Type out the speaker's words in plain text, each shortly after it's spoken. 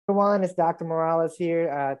Everyone, it's Dr. Morales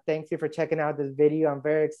here. Thank you for checking out this video. I'm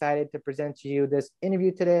very excited to present to you this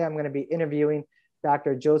interview today. I'm going to be interviewing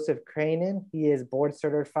Dr. Joseph Krainin. He is board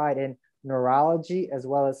certified in neurology as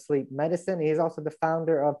well as sleep medicine. He is also the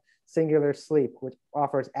founder of Singular Sleep, which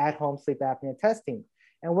offers at-home sleep apnea testing.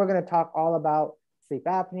 And we're going to talk all about sleep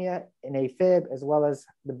apnea and AFib, as well as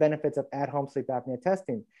the benefits of at-home sleep apnea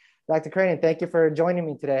testing. Dr. Krainin, thank you for joining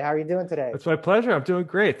me today. How are you doing today? It's my pleasure. I'm doing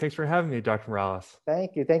great. Thanks for having me, Dr. Morales.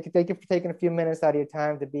 Thank you. Thank you. Thank you for taking a few minutes out of your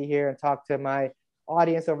time to be here and talk to my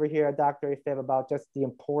audience over here at Dr. AFib about just the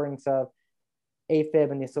importance of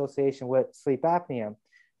AFib and the association with sleep apnea.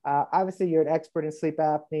 Obviously, you're an expert in sleep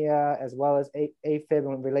apnea as well as AFib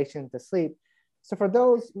in relation to sleep. So for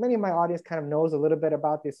those, many of my audience kind of knows a little bit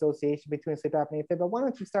about the association between sleep apnea and AFib, but why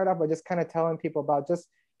don't you start off by just kind of telling people about just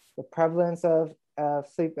the prevalence of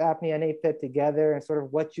sleep apnea and AFib together and sort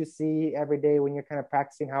of what you see every day when you're kind of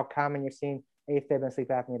practicing, how common you're seeing AFib and sleep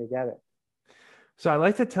apnea together. So I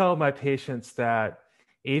like to tell my patients that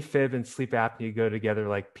AFib and sleep apnea go together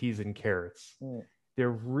like peas and carrots.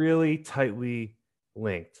 They're really tightly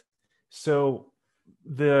linked. So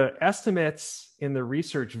the estimates in the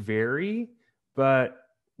research vary, but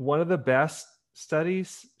one of the best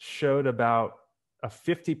studies showed about a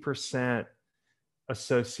 50%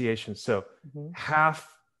 association. So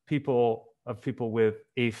half people with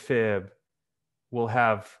AFib will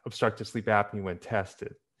have obstructive sleep apnea when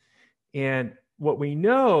tested. And what we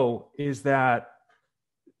know is that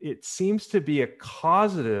it seems to be a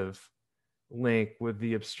causative link with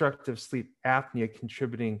the obstructive sleep apnea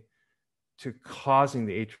contributing to causing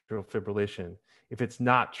the atrial fibrillation if it's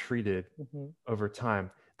not treated over time.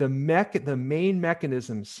 The main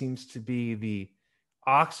mechanism seems to be the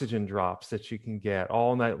oxygen drops that you can get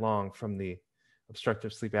all night long from the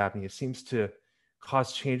obstructive sleep apnea. It seems to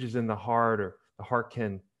cause changes in the heart, or the heart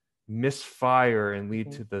can misfire and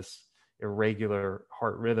lead to this irregular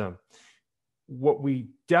heart rhythm. What we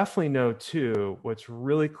definitely know too, what's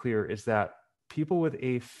really clear is that people with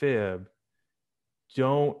AFib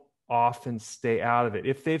don't often stay out of it.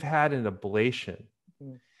 If they've had an ablation,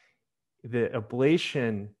 the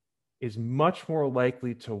ablation is much more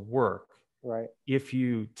likely to work if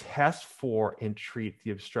you test for and treat the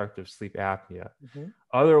obstructive sleep apnea.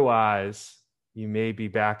 Otherwise, you may be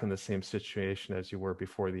back in the same situation as you were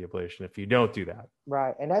before the ablation if you don't do that.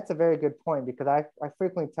 Right. And that's a very good point, because I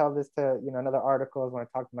frequently tell this to, in other articles when I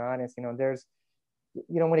talk to my audience, there's,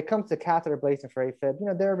 when it comes to catheter ablation for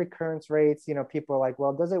AFib, there are recurrence rates, people are like,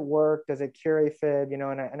 well, does it work? Does it cure AFib?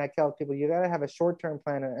 And I tell people, you got to have a short-term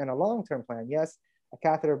plan and a long-term plan. Yes, a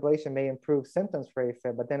catheter ablation may improve symptoms for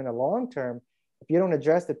AFib, but then in the long term, if you don't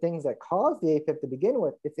address the things that cause the AFib to begin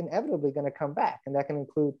with, it's inevitably going to come back. And that can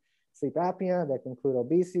include sleep apnea, that can include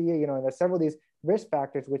obesity, and there's several of these risk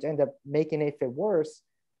factors which end up making AFib worse.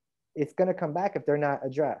 It's going to come back if they're not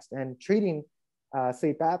addressed. And treating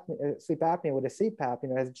sleep apnea with a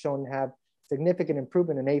CPAP, has shown to have significant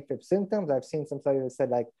improvement in AFib symptoms. I've seen some studies that said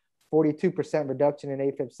like 42% reduction in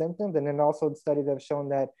AFib symptoms. And then also studies that have shown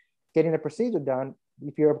that getting a procedure done,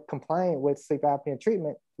 if you're compliant with sleep apnea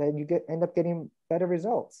treatment, then you end up getting better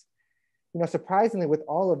results. Surprisingly, with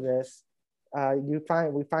all of this, we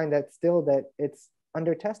find that still that it's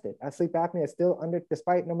under tested. Sleep apnea is still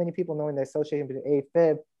despite many people knowing the association between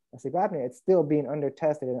AFib and sleep apnea, it's still being under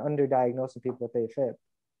tested and underdiagnosed in people with AFib.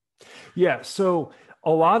 Yeah, so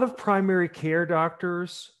a lot of primary care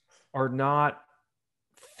doctors are not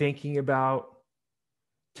thinking about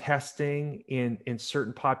testing in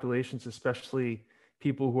certain populations, especially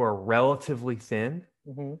people who are relatively thin.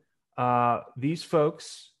 These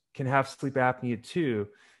folks can have sleep apnea too.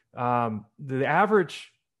 The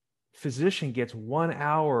average physician gets 1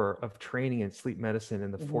 hour of training in sleep medicine in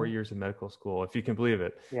the 4 years of medical school, if you can believe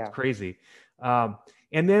it. Yeah. It's crazy. And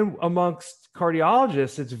then amongst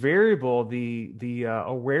cardiologists, it's variable, the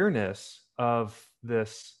awareness of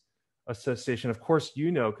this association. Of course,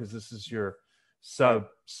 because this is your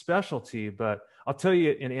subspecialty, but I'll tell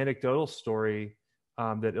you an anecdotal story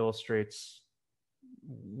that illustrates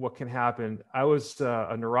what can happen. I was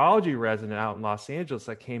a neurology resident out in Los Angeles.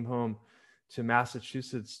 I came home to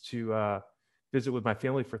Massachusetts to visit with my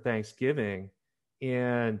family for Thanksgiving,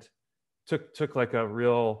 and took like a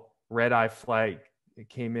real red-eye flight. It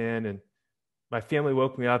came in, and my family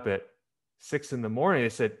woke me up at 6 a.m. They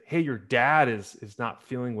said, "Hey, your dad is not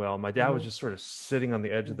feeling well." My dad was just sort of sitting on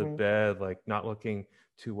the edge of the bed, like not looking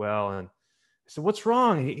too well. And I said, "What's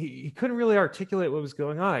wrong?" He couldn't really articulate what was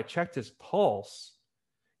going on. I checked his pulse,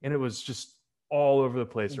 and it was just all over the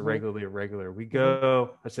place, irregular. We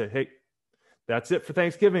go, I said, "Hey, that's it for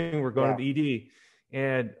Thanksgiving. We're going to the ED."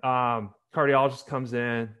 And cardiologist comes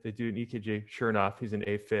in, they do an EKG. Sure enough, he's an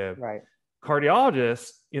AFib. Right.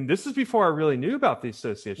 Cardiologist, and this is before I really knew about the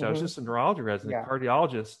association. I was just a neurology resident. Yeah.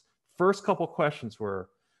 Cardiologist, first couple questions were,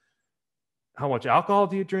 how much alcohol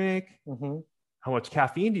do you drink? How much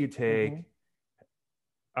caffeine do you take?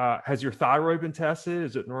 Has your thyroid been tested?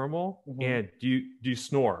 Is it normal? And do you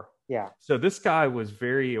snore? Yeah. So this guy was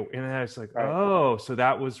very, and I was like, oh, so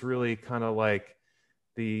that was really kind of like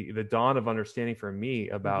the dawn of understanding for me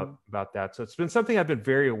about that. So it's been something I've been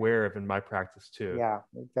very aware of in my practice too. Yeah,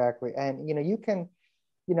 exactly. And you can,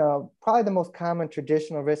 probably the most common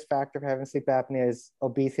traditional risk factor for having sleep apnea is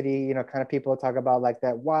obesity. Kind of people talk about like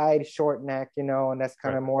that wide, short neck, and that's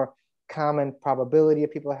kind of more common probability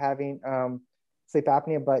of people having sleep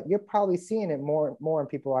apnea. But you're probably seeing it more in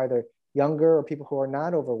people either younger or people who are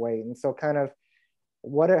not overweight. And so kind of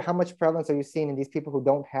how much prevalence are you seeing in these people who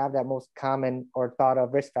don't have that most common or thought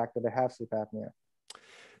of risk factor to have sleep apnea?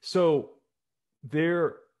 So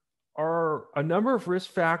there are a number of risk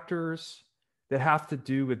factors that have to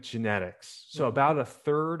do with genetics. So about a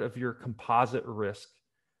third of your composite risk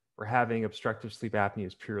for having obstructive sleep apnea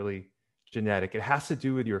is purely genetic. It has to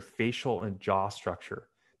do with your facial and jaw structure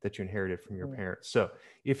that you inherited from your parents. So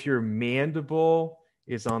if your mandible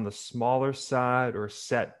is on the smaller side or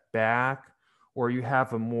set back, or you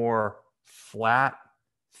have a more flat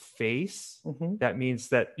face, that means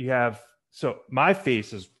that you have, so my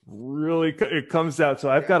face is really, it comes out. So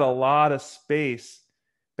I've got a lot of space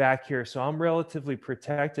back here. So I'm relatively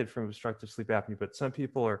protected from obstructive sleep apnea, but some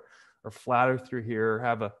people are flatter through here,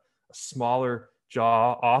 have a smaller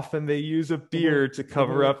jaw. Often they use a beard to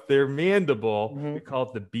cover up their mandible. We call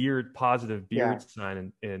it the positive beard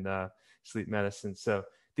sign in sleep medicine. So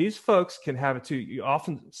these folks can have it too. You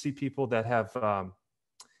often see people that have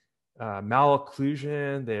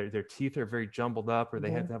malocclusion. Their teeth are very jumbled up, or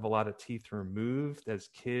they have to have a lot of teeth removed as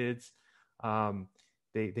kids.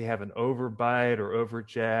 They have an overbite or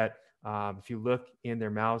overjet. If you look in their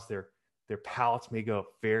mouths, their palates may go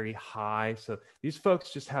very high. So these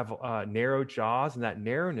folks just have narrow jaws, and that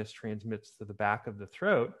narrowness transmits to the back of the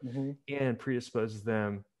throat and predisposes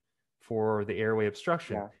them for the airway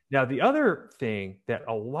obstruction. Now, the other thing that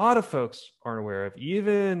a lot of folks aren't aware of,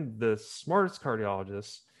 even the smartest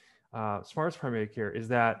cardiologists, smartest primary care, is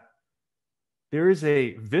that there is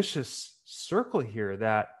a vicious circle here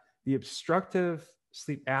that the obstructive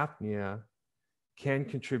sleep apnea can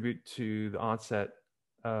contribute to the onset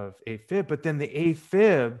of AFib, but then the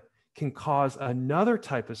AFib can cause another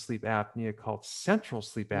type of sleep apnea called central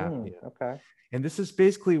sleep apnea. And this is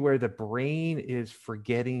basically where the brain is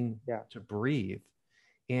forgetting to breathe.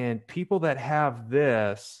 And people that have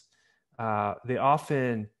this, they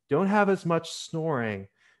often don't have as much snoring,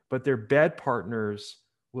 but their bed partners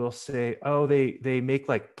will say, oh, they make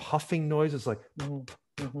like puffing noises, like,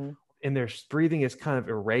 and their breathing is kind of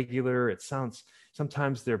irregular. It sounds,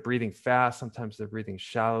 sometimes they're breathing fast, sometimes they're breathing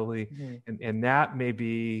shallowly. And that may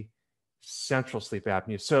be central sleep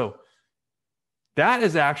apnea. So that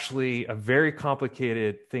is actually a very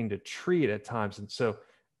complicated thing to treat at times. And so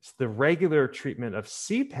the regular treatment of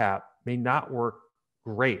CPAP may not work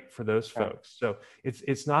great for those folks. So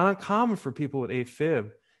it's not uncommon for people with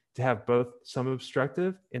AFib to have both some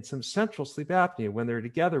obstructive and some central sleep apnea. When they're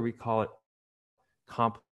together, we call it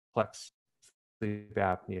complex sleep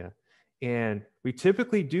apnea. And we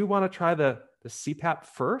typically do want to try the CPAP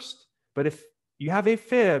first, but if you have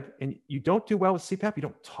AFib and you don't do well with CPAP, you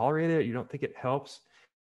don't tolerate it, you don't think it helps,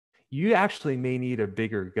 you actually may need a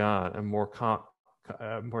bigger gun, a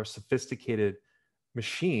more sophisticated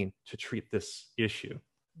machine to treat this issue.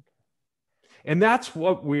 And that's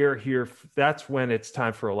what we're here for. That's when it's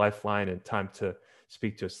time for a lifeline and time to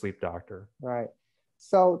speak to a sleep doctor. Right.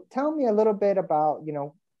 So tell me a little bit about,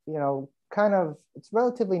 kind of, it's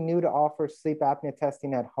relatively new to offer sleep apnea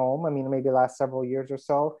testing at home. I mean, maybe the last several years or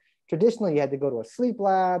so. Traditionally, you had to go to a sleep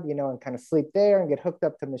lab, and kind of sleep there and get hooked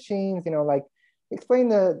up to machines, like explain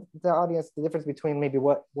the audience the difference between maybe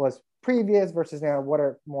what was previous versus now, what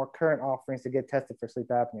are more current offerings to get tested for sleep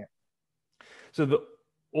apnea. So the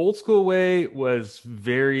old school way was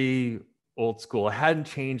very old school. It hadn't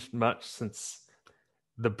changed much since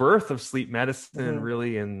the birth of sleep medicine,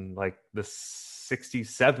 really in like the 60s,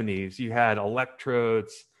 70s. You had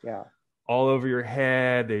electrodes all over your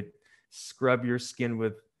head. They'd scrub your skin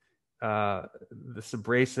with this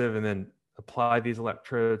abrasive and then apply these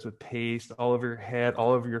electrodes with paste all over your head,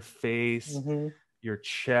 all over your face, your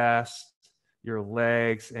chest, your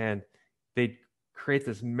legs, and they create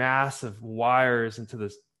this massive wires into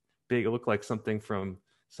this big, it looked like something from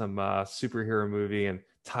some superhero movie, and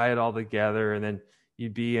tie it all together. And then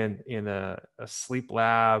You'd be in a sleep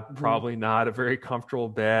lab, probably not a very comfortable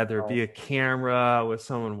bed. There'd be a camera with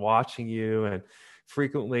someone watching you. And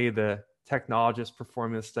frequently the technologist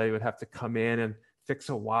performing the study would have to come in and fix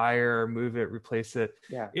a wire, move it, replace it.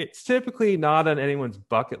 Yeah. It's typically not on anyone's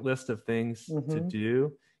bucket list of things to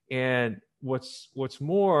do. And what's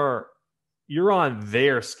more, you're on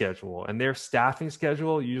their schedule, and their staffing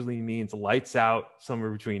schedule usually means lights out somewhere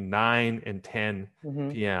between 9 and 10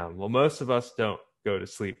 p.m. Well, most of us don't go to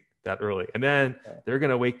sleep that early. And then they're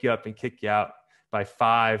going to wake you up and kick you out by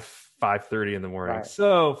 5:30 in the morning. Right.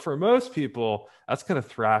 So for most people, that's going to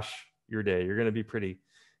thrash your day. You're going to be pretty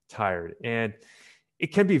tired. And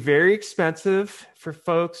it can be very expensive for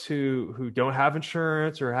folks who don't have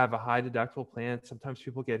insurance or have a high deductible plan. Sometimes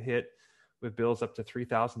people get hit with bills up to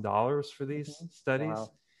 $3,000 for these studies.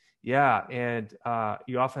 Wow. Yeah. And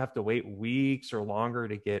you often have to wait weeks or longer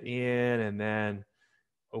to get in, and then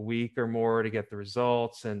a week or more to get the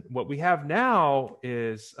results. And what we have now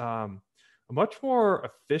is a much more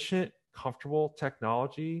efficient, comfortable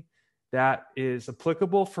technology that is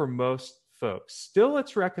applicable for most folks. Still,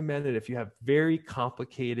 it's recommended if you have very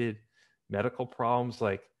complicated medical problems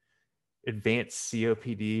like advanced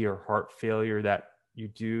COPD or heart failure that you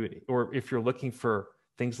do, or if you're looking for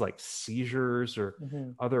things like seizures or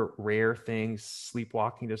other rare things,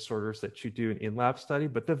 sleepwalking disorders that you do an in-lab study.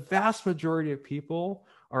 But the vast majority of people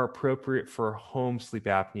are appropriate for a home sleep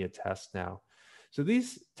apnea test now. So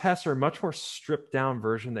these tests are a much more stripped down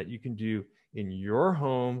version that you can do in your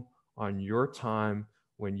home on your time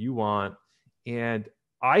when you want. And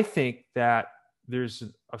I think that there's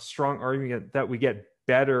a strong argument that we get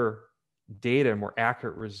better data, more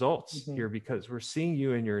accurate results here, because we're seeing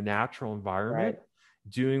you in your natural environment,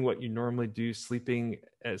 doing what you normally do, sleeping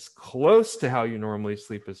as close to how you normally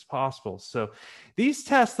sleep as possible. So these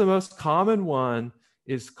tests, the most common one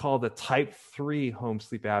is called a type 3 home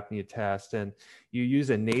sleep apnea test. And you use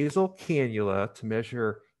a nasal cannula to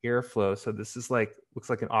measure airflow. So this is looks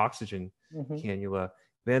like an oxygen cannula,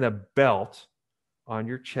 then a belt on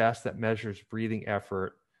your chest that measures breathing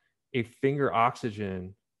effort, a finger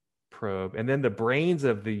oxygen probe, and then the brains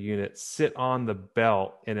of the unit sit on the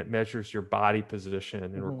belt, and it measures your body position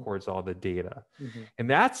and records all the data. And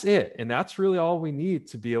that's it. And that's really all we need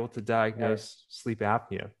to be able to diagnose sleep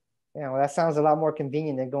apnea. Yeah, well, that sounds a lot more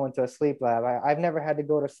convenient than going to a sleep lab. I've never had to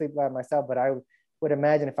go to a sleep lab myself, but I would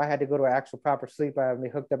imagine if I had to go to an actual proper sleep lab and be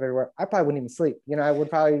hooked up everywhere, I probably wouldn't even sleep. I would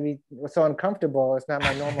probably be so uncomfortable. It's not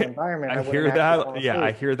my normal environment. I hear that. Yeah,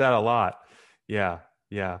 I hear that a lot. Yeah.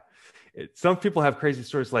 Some people have crazy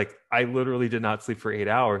stories like, I literally did not sleep for 8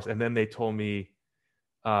 hours, and then they told me,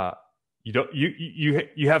 you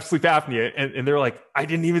have sleep apnea, and they're like, I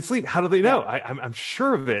didn't even sleep. How do they know? I'm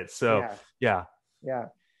sure of it. So yeah.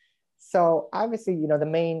 So obviously, the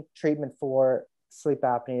main treatment for sleep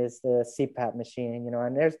apnea is the CPAP machine,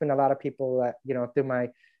 and there's been a lot of people that, through my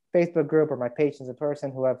Facebook group or my patients in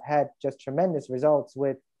person who have had just tremendous results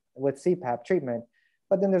with CPAP treatment.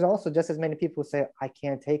 But then there's also just as many people who say, I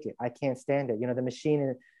can't take it. I can't stand it. The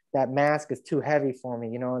machine, that mask is too heavy for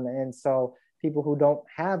me, and so people who don't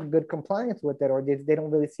have good compliance with it, or they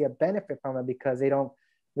don't really see a benefit from it because they don't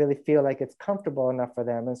really feel like it's comfortable enough for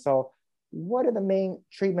them. And so what are the main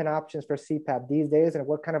treatment options for CPAP these days? And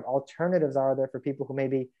what kind of alternatives are there for people who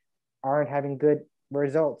maybe aren't having good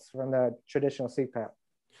results from the traditional CPAP?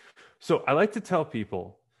 So I like to tell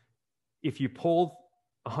people, if you polled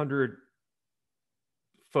 100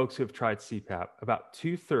 folks who have tried CPAP, about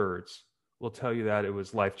 2/3 will tell you that it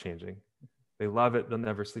was life-changing. They love it. They'll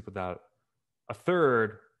never sleep without it.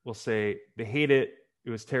 1/3 will say they hate it. It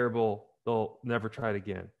was terrible. They'll never try it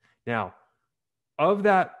again. Now, of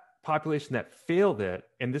that population that failed it,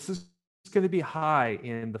 and this is going to be high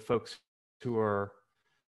in the folks who are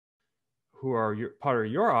part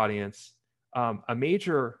of your audience, a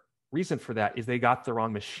major reason for that is they got the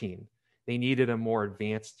wrong machine. They needed a more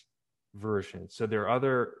advanced version. So there are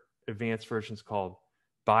other advanced versions called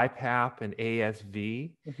BiPAP and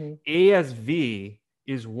ASV. ASV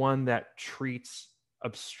is one that treats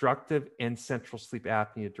obstructive and central sleep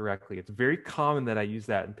apnea directly. It's very common that I use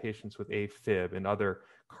that in patients with a-fib and other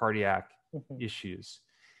cardiac issues.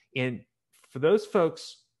 And for those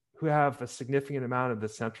folks who have a significant amount of the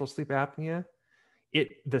central sleep apnea,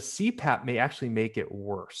 the CPAP may actually make it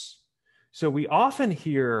worse. So we often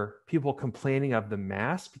hear people complaining of the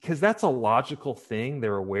mask because that's a logical thing.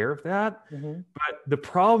 They're aware of that. But the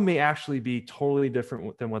problem may actually be totally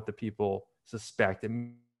different than what the people suspect. It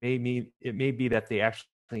may be that they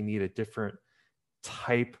actually need a different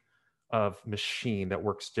type of machine that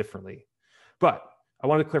works differently. But I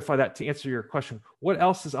want to clarify that to answer your question. What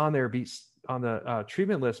else is on there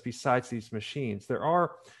treatment list besides these machines. There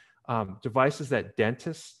are devices that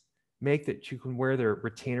dentists make that you can wear. They're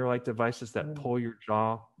retainer-like devices that pull your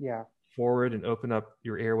jaw forward and open up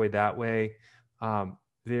your airway that way.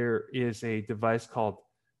 There is a device called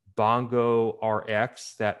Bongo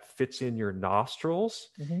RX that fits in your nostrils.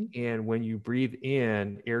 And when you breathe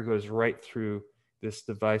in, air goes right through this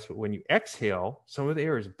device. But when you exhale, some of the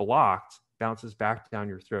air is blocked, bounces back down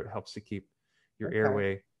your throat, helps to keep your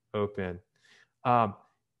airway open.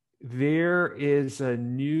 There is a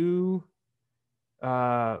new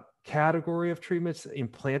category of treatments,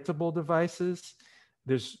 implantable devices.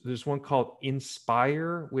 There's one called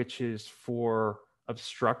Inspire, which is for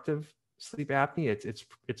obstructive sleep apnea.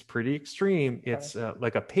 It's pretty extreme. It's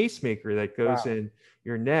like a pacemaker that goes in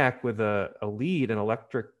your neck with a lead, an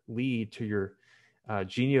electric lead to your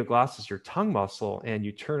genioglossus, your tongue muscle, and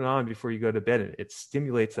you turn it on before you go to bed, and it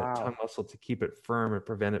stimulates that tongue muscle to keep it firm and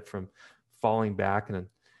prevent it from falling back and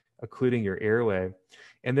occluding your airway.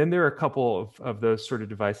 And then there are a couple of those sort of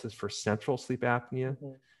devices for central sleep apnea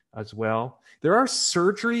as well. There are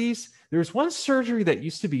surgeries. There's one surgery that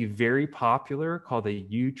used to be very popular called a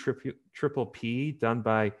UPPP, done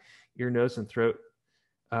by ear, nose, and throat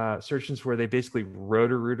surgeons, where they basically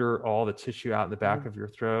rotor-rooter all the tissue out in the back of your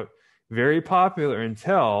throat. Very popular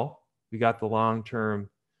until we got the long-term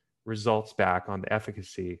results back on the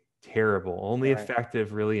efficacy. Terrible. Only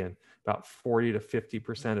effective really in about 40 to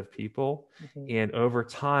 50% of people. And over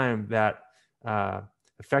time, that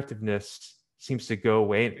effectiveness seems to go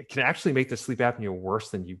away. It can actually make the sleep apnea worse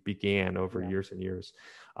than you began over years and years.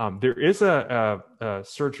 There is a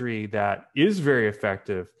surgery that is very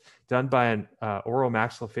effective, done by an oral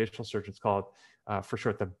maxillofacial surgeon. It's called, for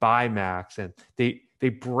short, the BiMax. And they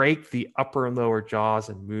break the upper and lower jaws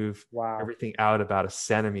and move everything out about 1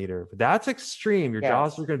 centimeter. But that's extreme. Your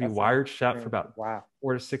jaws are going to be wired shut for about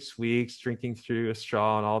 4 to 6 weeks, drinking through a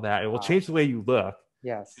straw and all that. It will change the way you look.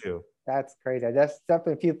 Too. That's crazy. That's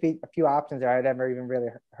definitely a few options there I'd never even really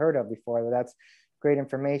heard of before. But that's great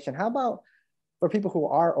information. How about for people who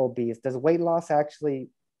are obese? Does weight loss actually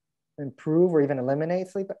improve or even eliminate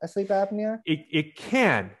sleep apnea? It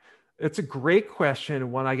can. It's a great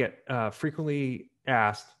question, one I get frequently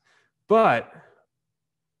asked. But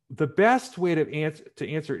the best way to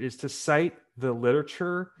answer it is to cite the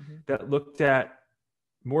literature that looked at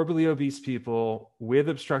morbidly obese people with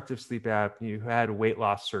obstructive sleep apnea who had weight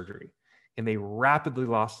loss surgery, and they rapidly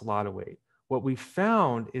lost a lot of weight. What we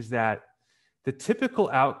found is that the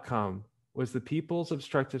typical outcome was the people's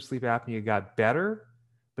obstructive sleep apnea got better,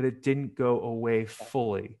 but it didn't go away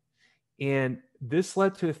fully. And this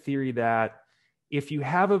led to a theory that if you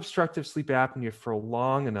have obstructive sleep apnea for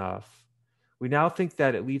long enough, we now think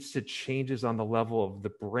that it leads to changes on the level of the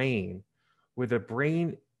brain, where the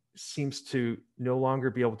brain seems to no longer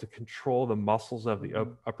be able to control the muscles of the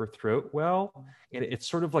upper throat well. And it's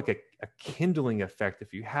sort of like a kindling effect.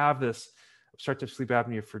 If you have this obstructive sleep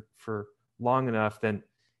apnea for long enough, then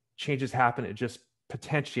changes happen. It just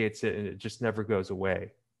potentiates it and it just never goes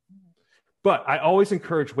away. But I always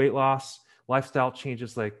encourage weight loss, lifestyle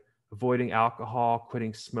changes like avoiding alcohol,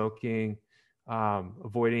 quitting smoking,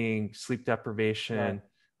 avoiding sleep deprivation.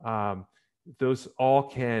 Those all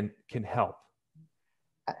can help.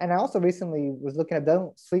 And I also recently was looking at,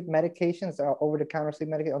 don't sleep medications, over-the-counter sleep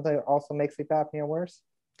medications, also make sleep apnea worse?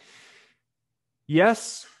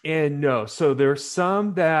 Yes and no. So there's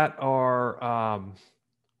some that are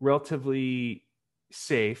relatively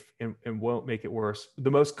safe and won't make it worse.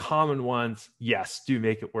 The most common ones, yes, do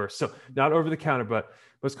make it worse. So not over-the-counter, but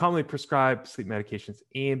most commonly prescribed sleep medications: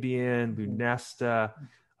 Ambien, Lunesta,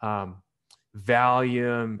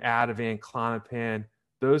 Valium, Ativan, Klonopin.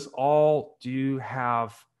 Those all do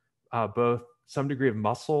have both some degree of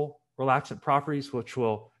muscle relaxant properties, which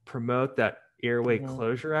will promote that airway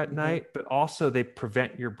closure at night, but also they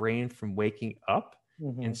prevent your brain from waking up.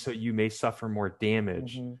 And so you may suffer more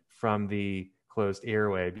damage from the closed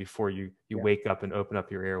airway before you wake up and open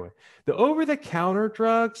up your airway. The over-the-counter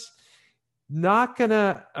drugs, not going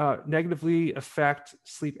to negatively affect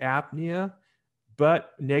sleep apnea,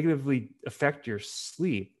 but negatively affect your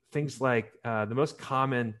sleep. Things like the most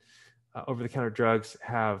common over-the-counter drugs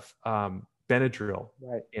have Benadryl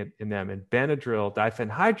in them. And Benadryl,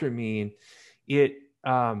 diphenhydramine, it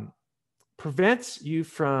prevents you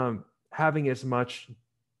from having as much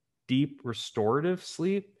deep restorative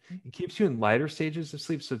sleep. It keeps you in lighter stages of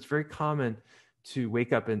sleep. So it's very common to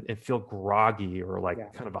wake up and feel groggy or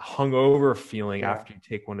kind of a hungover feeling after you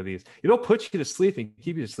take one of these. It'll put you to sleep and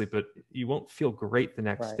keep you to sleep, but you won't feel great the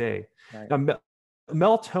next day. Now,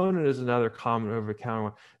 melatonin is another common over-the-counter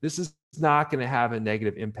one. This is not going to have a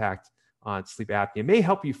negative impact on sleep apnea. It may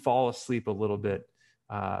help you fall asleep a little bit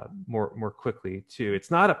more quickly too.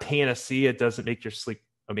 It's not a panacea. It doesn't make your sleep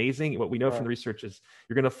amazing. What we know from the research is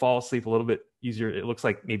you're going to fall asleep a little bit easier. It looks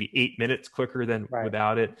like maybe 8 minutes quicker than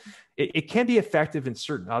without it. It can be effective in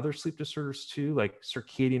certain other sleep disorders too, like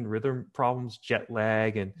circadian rhythm problems, jet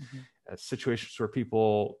lag, and situations where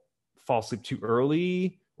people fall asleep too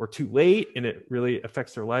early or too late, and it really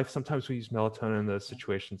affects their life. Sometimes we use melatonin in those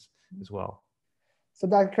situations as well. So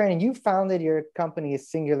Dr. Krainin, you founded your company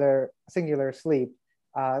Singular Sleep.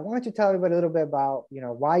 Why don't you tell everybody a little bit about,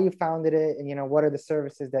 why you founded it and, what are the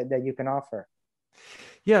services that you can offer?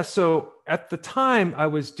 Yeah. So at the time I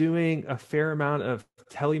was doing a fair amount of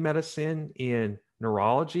telemedicine in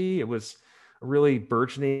neurology. It was a really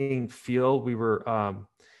burgeoning field. We were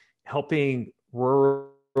helping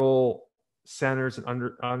rural centers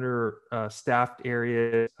and under staffed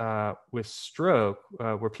areas with stroke,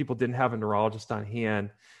 where people didn't have a neurologist on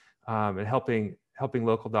hand, and helping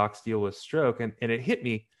local docs deal with stroke. And it hit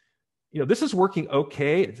me, this is working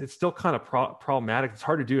okay. It's still kind of problematic. It's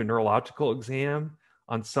hard to do a neurological exam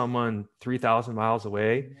on someone 3,000 miles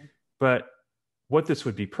away. But what this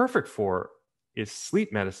would be perfect for is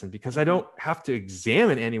sleep medicine, because I don't have to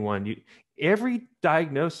examine anyone. Every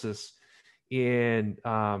diagnosis in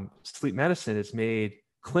sleep medicine is made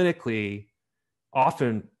clinically,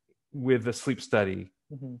 often with a sleep study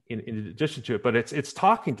in addition to it, but it's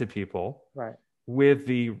talking to people with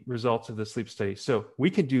the results of the sleep study. So we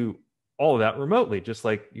can do all of that remotely, just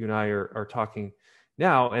like you and I are talking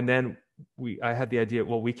now. And then I had the idea,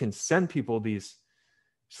 well, we can send people these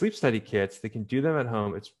sleep study kits. They can do them at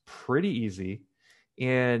home. It's pretty easy.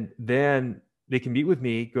 And then they can meet with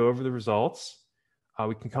me, go over the results.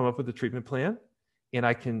 We can come up with a treatment plan, and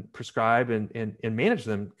I can prescribe and manage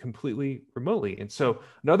them completely remotely. And so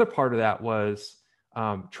another part of that was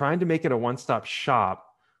trying to make it a one-stop shop.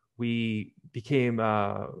 We became,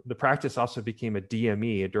 the practice also became a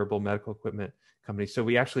DME, a durable medical equipment company. So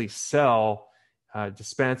we actually sell,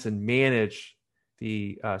 dispense, and manage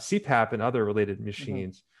the CPAP and other related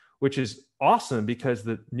machines, which is awesome because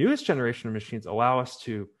the newest generation of machines allow us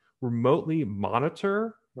to remotely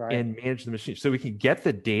monitor and manage the machine. So we can get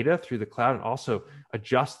the data through the cloud and also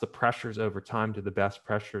adjust the pressures over time to the best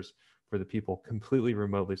pressures for the people completely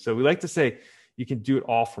remotely. So we like to say you can do it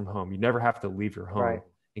all from home. You never have to leave your home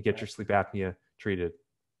and get your sleep apnea treated.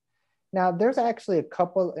 Now, there's actually a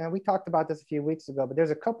couple, and we talked about this a few weeks ago, but there's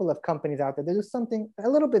a couple of companies out there that do something a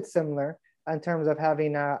little bit similar in terms of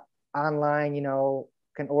having online,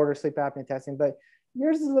 can order sleep apnea testing, but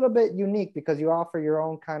yours is a little bit unique because you offer your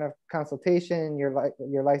own kind of consultation.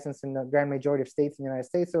 You're licensed in the grand majority of states in the United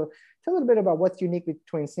States. So tell a little bit about what's unique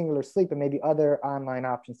between Singular Sleep and maybe other online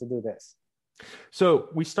options to do this. So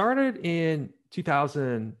we started in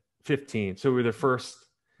 2015. So we were the first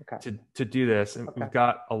to do this, and we've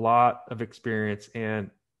got a lot of experience, and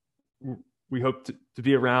we hope to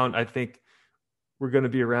be around. I think we're going to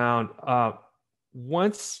be around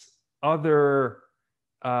once other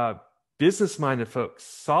business-minded folks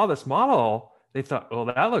saw this model. They thought, well,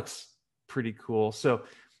 that looks pretty cool. So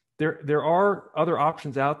there are other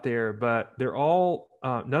options out there, but they're all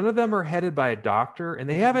none of them are headed by a doctor, and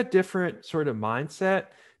they have a different sort of mindset.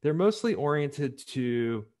 They're mostly oriented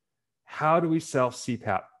to how do we sell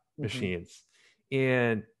CPAP machines,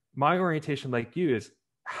 and my orientation, like you, is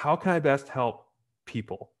how can I best help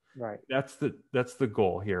people? That's the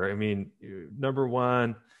goal here. I mean, number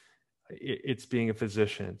one, it's being a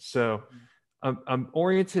physician. So I'm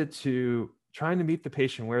oriented to trying to meet the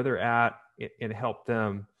patient where they're at and help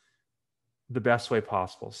them the best way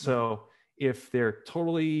possible. So if they're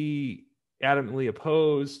totally adamantly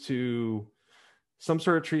opposed to some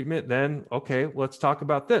sort of treatment, then okay, let's talk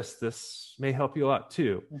about this. This may help you a lot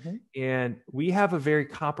too. And we have a very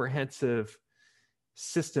comprehensive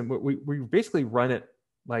system. We basically run it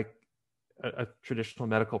like a traditional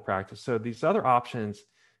medical practice. So these other options,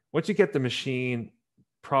 once you get the machine,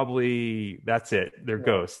 probably that's it. They're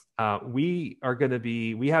ghosts. We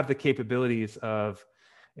have the capabilities of,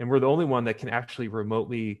 and we're the only one that can actually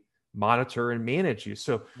remotely monitor and manage you.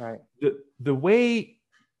 So the way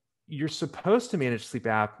you're supposed to manage sleep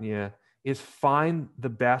apnea is find the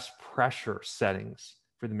best pressure settings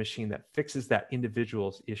for the machine that fixes that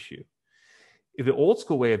individual's issue. The old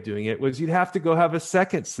school way of doing it was you'd have to go have a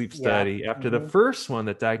second sleep study after the first one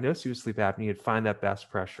that diagnosed you with sleep apnea. You'd find that best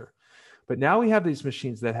pressure. But now we have these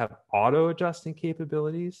machines that have auto adjusting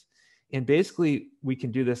capabilities. And basically we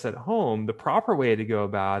can do this at home. The proper way to go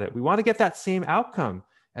about it, we want to get that same outcome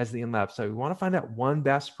as the in-lab study. We want to find that one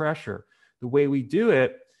best pressure. The way we do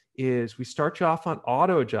it is we start you off on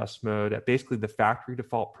auto adjust mode at basically the factory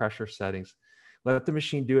default pressure settings. let the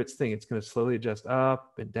machine do its thing. It's going to slowly adjust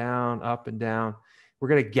up and down, up and down. We're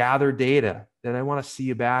going to gather data. Then I want to see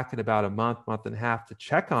you back in about a month, month and a half to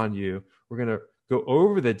check on you. We're going to go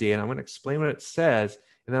over the data. I'm going to explain what it says,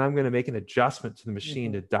 and then I'm going to make an adjustment to the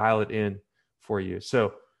machine to dial it in for you.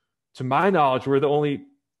 So to my knowledge, we're the only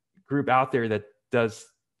group out there that does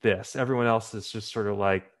this. Everyone else is just sort of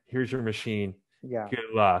like, here's your machine. Yeah.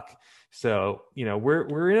 Good luck. So,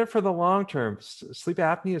 we're in it for the long term. Sleep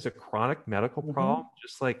apnea is a chronic medical problem,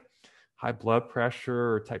 just like high blood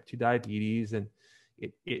pressure or type 2 diabetes. And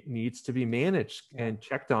it needs to be managed and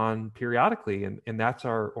checked on periodically. And that's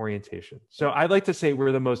our orientation. So I'd like to say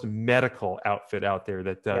we're the most medical outfit out there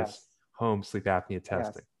that does home sleep apnea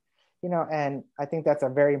testing. And I think that's a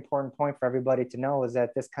very important point for everybody to know, is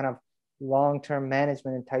that this kind of long-term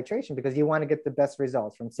management and titration, because you want to get the best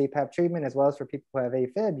results from CPAP treatment as well as for people who have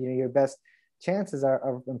AFib. Your best chances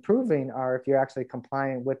of improving are if you're actually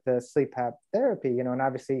compliant with the sleep app therapy, and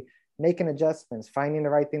obviously making adjustments, finding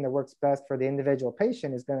the right thing that works best for the individual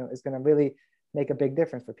patient is going to really make a big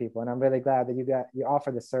difference for people. And I'm really glad that you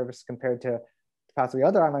offer this service compared to possibly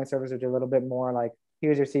other online services, which are a little bit more like,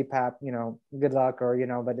 here's your CPAP, good luck,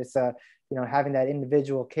 or, but it's having that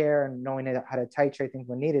individual care and knowing how to titrate things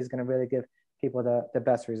when needed is going to really give people the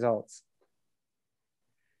best results.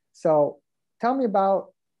 So tell me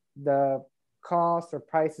about the costs or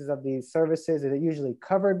prices of these services. Is it usually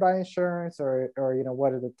covered by insurance, or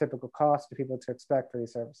what are the typical costs for people to expect for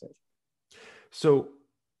these services? So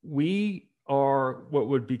we are what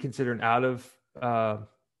would be considered an out of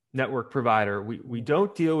network provider. We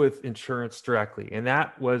don't deal with insurance directly. And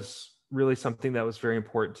that was really something that was very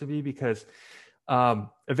important to me, because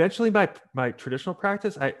eventually my traditional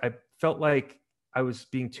practice, I felt like I was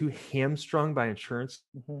being too hamstrung by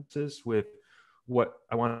insurances with what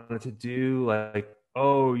I wanted to do. Like,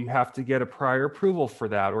 oh, you have to get a prior approval for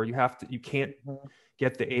that, or you can't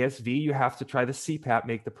get the ASV, you have to try the CPAP,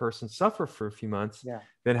 make the person suffer for a few months,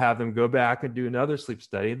 then have them go back and do another sleep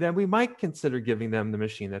study. Then we might consider giving them the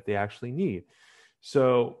machine that they actually need.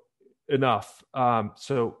 So enough.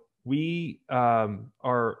 So we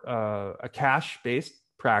are a cash-based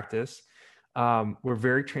practice. We're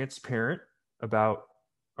very transparent about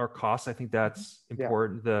our costs. I think that's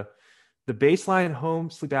important. The baseline home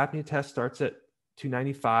sleep apnea test starts at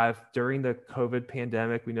 $295. During the COVID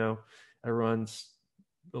pandemic, we know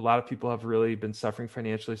a lot of people have really been suffering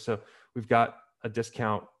financially. So we've got a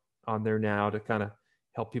discount on there now to kind of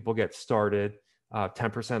help people get started,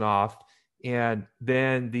 10% off. And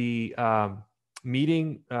then the a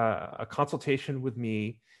consultation with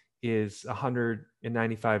me is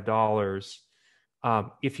 $195.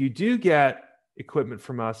 If you do get equipment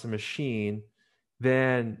from us, a machine,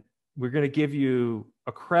 then we're going to give you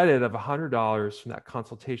a credit of $100 from that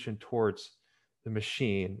consultation towards the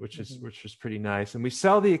machine, which is pretty nice. And we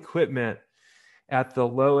sell the equipment at the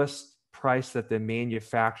lowest price that the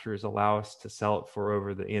manufacturers allow us to sell it for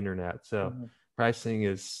over the internet. So pricing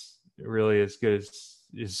is really as good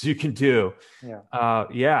as you can do.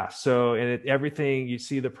 So, and everything, you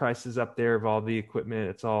see the prices up there of all the equipment.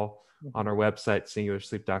 It's all on our website,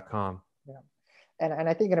 singularsleep.com. And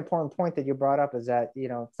I think an important point that you brought up is that,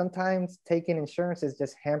 sometimes taking insurances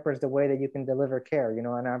just hampers the way that you can deliver care,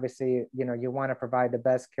 and obviously, you want to provide the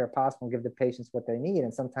best care possible and give the patients what they need.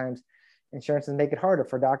 And sometimes insurances make it harder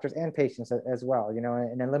for doctors and patients as well,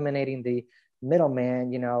 and eliminating the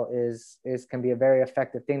middleman, can be a very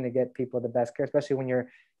effective thing to get people the best care, especially when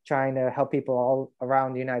you're trying to help people all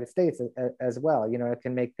around the United States as well. It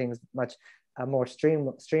can make things much more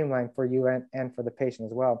streamlined for you and for the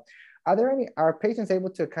patient as well. Are patients able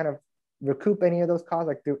to kind of recoup any of those costs,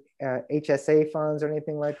 like through HSA funds or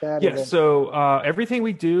anything like that? Yes. So everything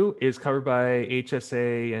we do is covered by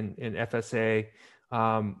HSA and FSA.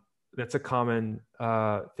 That's a common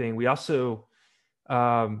thing. We also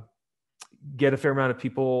get a fair amount of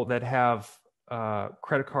people that have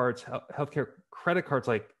credit cards, healthcare credit cards,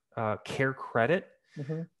 like Care Credit.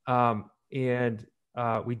 And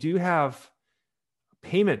we do have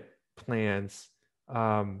payment plans.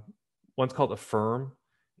 One's called Affirm,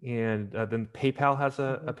 and then PayPal has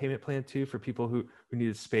a payment plan too for people who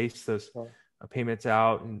need to space those payments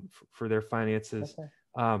out and for their finances.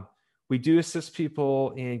 We do assist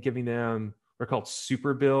people in giving them what are called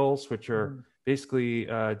super bills, which are basically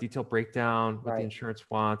a detailed breakdown what the insurance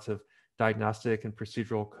wants of diagnostic and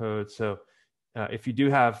procedural codes. So if you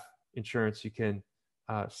do have insurance, you can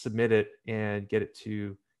submit it and get it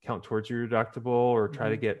to count towards your deductible, or try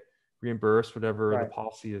to get reimbursed, whatever the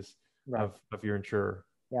policy is of your insurer.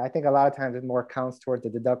 Yeah, I think a lot of times it more counts towards the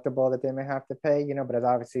deductible that they may have to pay, but as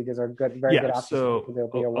obviously these are very good Yeah. options for people So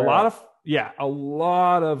to be a aware lot of. of, yeah, a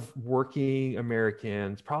lot of working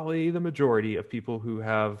Americans, probably the majority of people who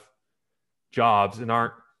have jobs and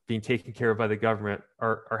aren't being taken care of by the government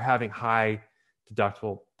are having high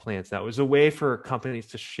deductible plans. Now, it was a way for companies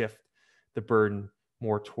to shift the burden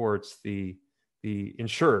more towards the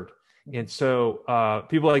insured. And so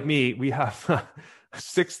people like me, we have a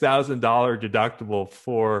 $6,000 deductible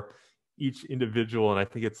for each individual. And I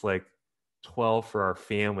think it's like 12 for our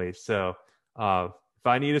family. So if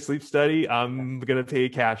I need a sleep study, I'm going to pay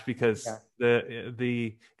cash because if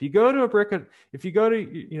you go to if you go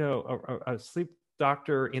to a sleep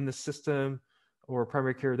doctor in the system or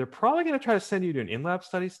primary care, they're probably going to try to send you to an in-lab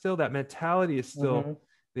study still. That mentality is still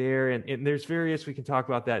there. And there's various, we can talk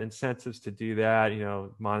about that, incentives to do that,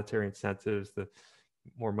 monetary incentives, the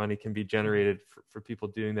more money can be generated for people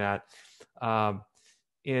doing that.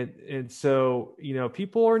 And so,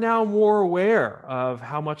 people are now more aware of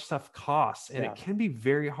how much stuff costs, and it can be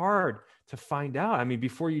very hard to find out. I mean,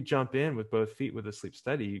 before you jump in with both feet with a sleep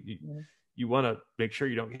study, you want to make sure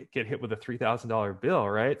you don't get hit with a $3,000 bill,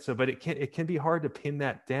 right? So, but it can be hard to pin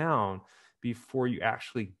that down before you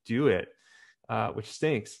actually do it, which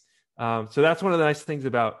stinks. So that's one of the nice things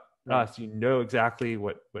about us. You know exactly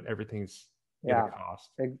what everything's going to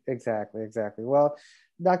cost. Exactly. Well,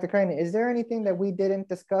 Dr. Krainin, is there anything that we didn't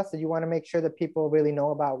discuss that you want to make sure that people really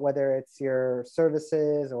know about, whether it's your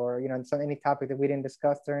services or any topic that we didn't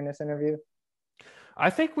discuss during this interview? I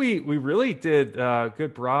think we really did a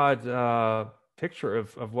good broad picture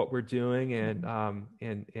of what we're doing, and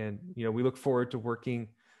we look forward to working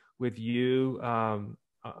with you on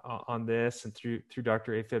this and through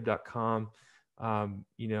drafib.com.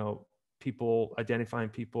 People identifying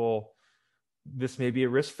people. This may be a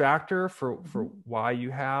risk factor for why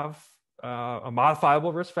you have a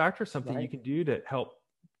modifiable risk factor, something you can do to help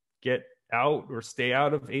get out or stay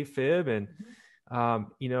out of AFib. And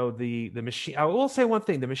the machine, I will say one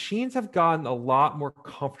thing, the machines have gotten a lot more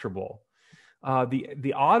comfortable.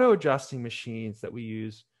 The auto adjusting machines that we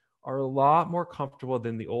use are a lot more comfortable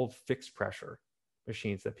than the old fixed pressure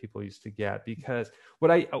machines that people used to get, because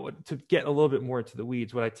to get a little bit more into the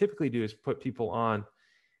weeds, what I typically do is put people on,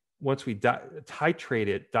 once we titrate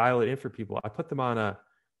it, dial it in for people, I put them on a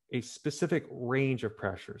specific range of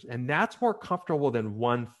pressures. And that's more comfortable than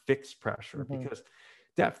one fixed pressure, because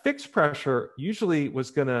that fixed pressure usually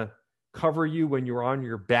was going to cover you when you're on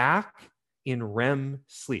your back in REM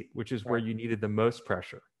sleep, which is where you needed the most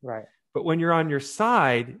pressure. Right. But when you're on your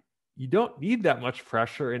side, you don't need that much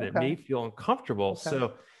pressure, and it may feel uncomfortable.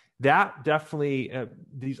 So that definitely,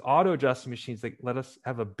 these auto adjusting machines that let us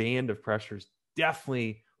have a band of pressures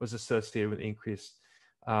definitely was associated with increased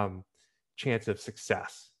chance of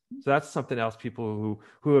success. So that's something else people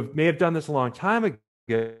who may have done this a long time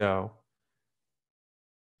ago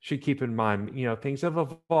should keep in mind. Things have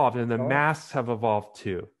evolved, and the masks have evolved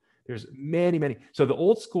too. There's many. So the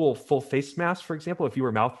old school full face mask, for example, if you were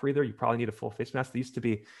a mouth breather, you probably need a full face mask. They used to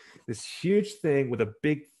be this huge thing with a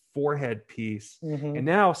big forehead piece. And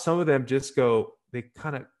now some of them they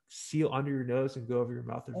kind of seal under your nose and go over your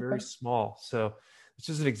mouth. They're very small. So it's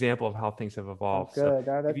just an example of how things have evolved. So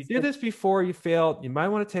if you did this before, you failed, you might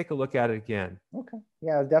want to take a look at it again. Okay.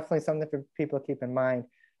 Yeah, it's definitely something for people to keep in mind.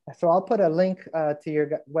 So I'll put a link to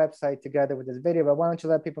your website together with this video, but why don't you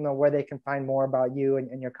let people know where they can find more about you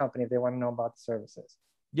and your company if they want to know about the services?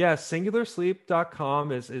 Yeah,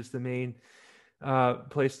 singularsleep.com is the main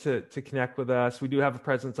place to connect with us. We do have a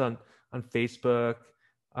presence on Facebook.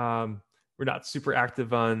 We're not super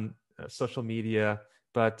active on social media,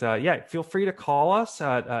 but feel free to call us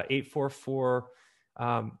at 844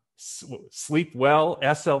 sleep well,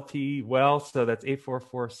 SLP well. So that's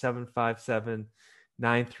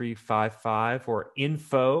 844-757-9355 or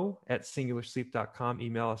info@singularsleep.com.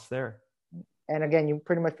 Email us there. And again, you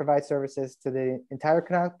pretty much provide services to the entire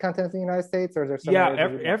continent of the United States, or is there some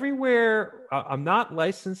everywhere. I'm not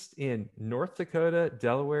licensed in North Dakota,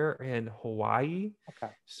 Delaware, and Hawaii. Okay.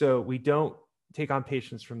 So we don't take on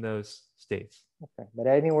patients from those states. Okay. But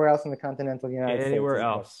anywhere else in the continental United States? Anywhere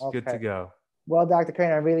else, good to go. Well, Dr.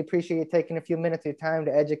 Krainin, I really appreciate you taking a few minutes of your time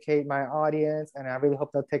to educate my audience, and I really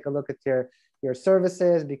hope they'll take a look at your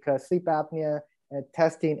services, because sleep apnea and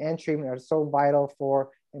testing and treatment are so vital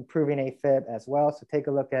for improving AFib as well. So take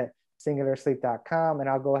a look at singularsleep.com, and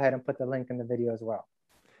I'll go ahead and put the link in the video as well.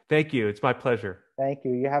 Thank you. It's my pleasure. Thank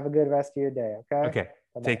you. You have a good rest of your day. Okay. Okay.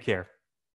 Bye-bye. Take care.